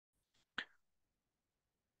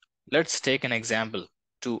Let's take an example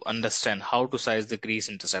to understand how to size the grease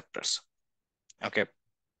interceptors. Okay.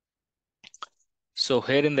 So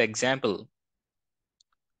here in the example,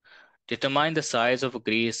 determine the size of a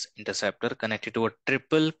grease interceptor connected to a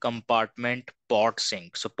triple compartment pot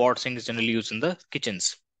sink. So pot sink is generally used in the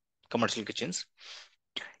kitchens, commercial kitchens.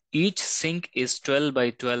 Each sink is 12 by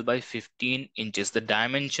 12 by 15 inches. The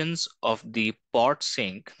dimensions of the pot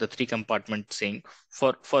sink, the three compartment sink,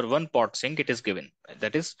 for one pot sink, it is given.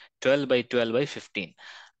 That is 12 by 12 by 15.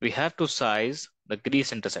 We have to size the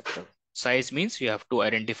grease interceptor. Size means you have to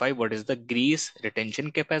identify what is the grease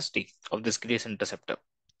retention capacity of this grease interceptor.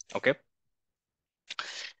 Okay.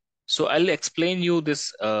 So I'll explain you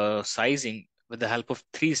this sizing with the help of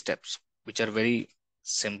three steps, which are very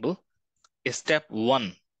simple. Step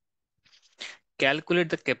one, calculate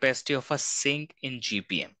the capacity of a sink in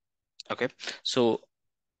GPM. Okay, so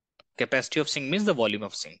capacity of sink means the volume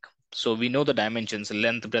of sink. So we know the dimensions,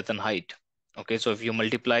 length, breadth, and height. Okay, so if you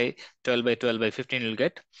multiply 12 by 12 by 15, you'll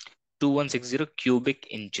get 2160 cubic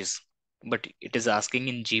inches. But it is asking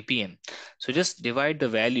in GPM. So just divide the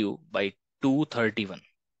value by 231.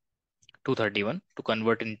 231 to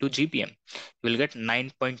convert into GPM. You will get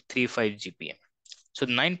 9.35 GPM. So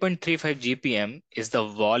 9.35 GPM is the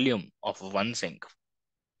volume of one sink.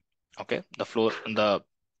 Okay, the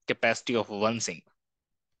capacity of one sink.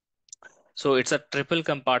 So it's a triple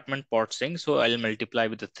compartment pot sink. So I'll multiply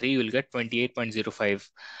with the 3, you'll get 28.05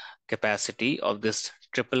 capacity of this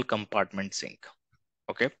triple compartment sink.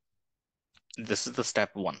 Okay, this is the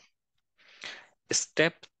step one.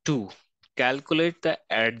 Step two, calculate the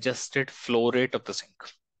adjusted flow rate of the sink.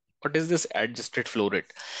 What is this adjusted flow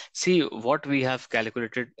rate? See, what we have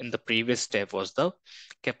calculated in the previous step was the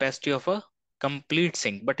capacity of a complete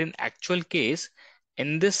sink. But in actual case,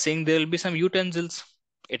 in this sink, there will be some utensils.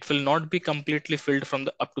 It will not be completely filled from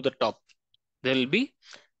the up to the top. There'll be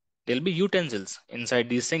utensils inside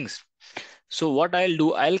these sinks. So what I'll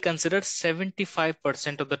do, I'll consider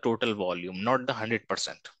 75% of the total volume, not the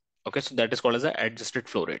 100%. Okay, so that is called as the adjusted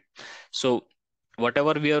flow rate. So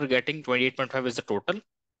whatever we are getting, 28.5 is the total.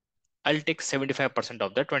 I'll take 75%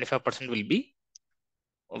 of that. 25% will be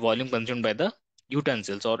volume consumed by the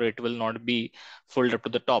utensils, or it will not be filled up to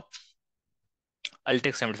the top. I'll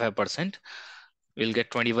take 75%. We'll get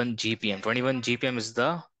 21 GPM. 21 GPM is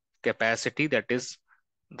the capacity, that is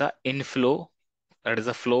the inflow, that is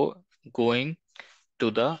the flow going to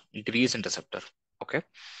the grease interceptor. Okay.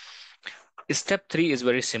 Step 3 is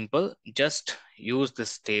very simple. Just use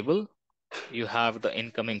this table. You have the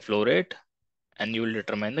incoming flow rate and you will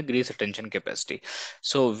determine the grease retention capacity.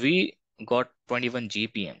 So we got 21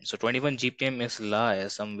 GPM. So 21 GPM is lie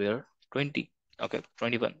somewhere 20. Okay,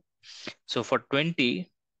 21. So for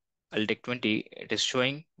 20, I'll take 20. It is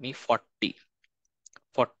showing me 40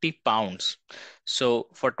 pounds. So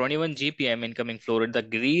for 21 GPM incoming flow rate, the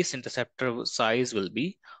grease interceptor size will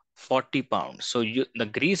be 40 pounds. So the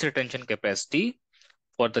grease retention capacity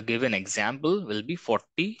for the given example will be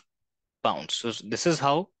 40 pounds. So this is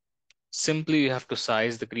how simply you have to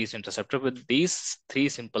size the grease interceptor with these three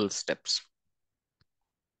simple steps.